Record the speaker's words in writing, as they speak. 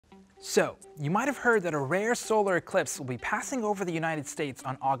So, you might have heard that a rare solar eclipse will be passing over the United States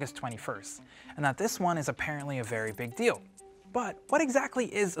on August 21st, and that this one is apparently a very big deal. But what exactly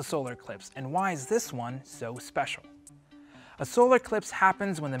is a solar eclipse, and why is this one so special? A solar eclipse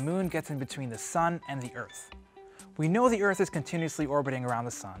happens when the moon gets in between the sun and the Earth. We know the Earth is continuously orbiting around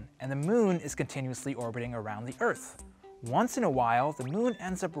the sun, and the moon is continuously orbiting around the Earth. Once in a while, the moon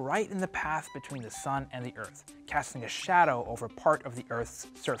ends up right in the path between the sun and the Earth, casting a shadow over part of the Earth's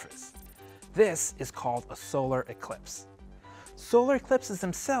surface. This is called a solar eclipse. Solar eclipses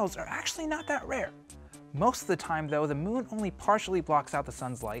themselves are actually not that rare. Most of the time though, the moon only partially blocks out the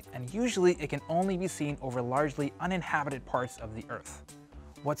sun's light, and usually it can only be seen over largely uninhabited parts of the Earth.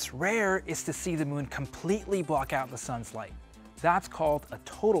 What's rare is to see the moon completely block out the sun's light. That's called a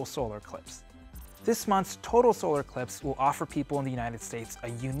total solar eclipse. This month's total solar eclipse will offer people in the United States a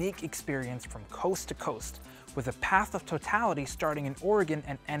unique experience from coast to coast, with a path of totality starting in Oregon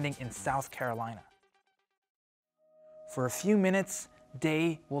and ending in South Carolina. For a few minutes,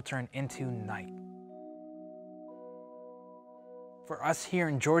 day will turn into night. For us here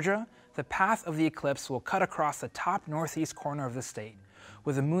in Georgia, the path of the eclipse will cut across the top northeast corner of the state,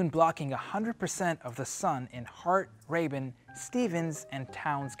 with the moon blocking 100% of the sun in Hart, Rabun, Stevens, and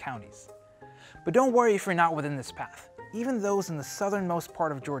Towns counties. But don't worry if you're not within this path. Even those in the southernmost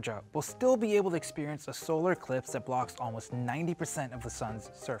part of Georgia will still be able to experience a solar eclipse that blocks almost 90% of the sun's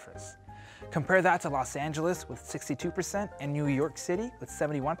surface. Compare that to Los Angeles with 62% and New York City with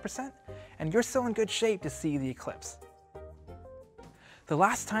 71%, and you're still in good shape to see the eclipse. The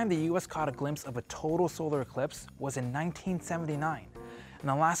last time the US caught a glimpse of a total solar eclipse was in 1979, and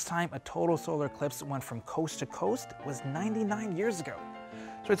the last time a total solar eclipse went from coast to coast was 99 years ago.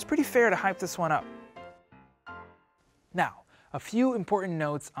 So it's pretty fair to hype this one up. Now, a few important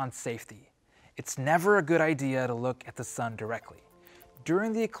notes on safety. It's never a good idea to look at the sun directly.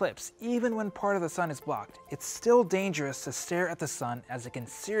 During the eclipse, even when part of the sun is blocked, it's still dangerous to stare at the sun as it can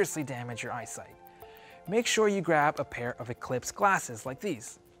seriously damage your eyesight. Make sure you grab a pair of eclipse glasses like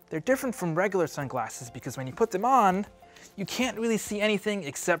these. They're different from regular sunglasses because when you put them on, you can't really see anything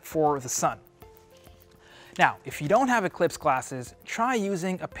except for the sun. Now, if you don't have eclipse glasses, try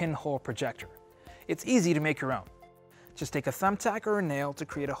using a pinhole projector. It's easy to make your own. Just take a thumbtack or a nail to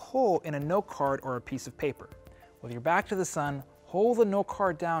create a hole in a note card or a piece of paper. With your back to the sun, hold the note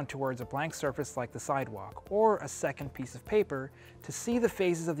card down towards a blank surface like the sidewalk or a second piece of paper to see the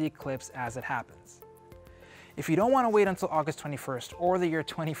phases of the eclipse as it happens. If you don't want to wait until August 21st or the year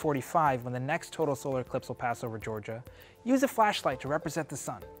 2045 when the next total solar eclipse will pass over Georgia, use a flashlight to represent the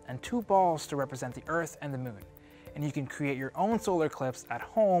sun and two balls to represent the Earth and the moon, and you can create your own solar eclipse at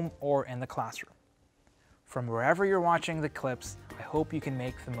home or in the classroom. From wherever you're watching the eclipse, I hope you can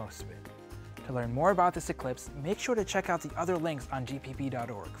make the most of it. To learn more about this eclipse, make sure to check out the other links on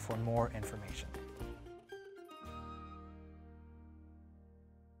gpb.org for more information.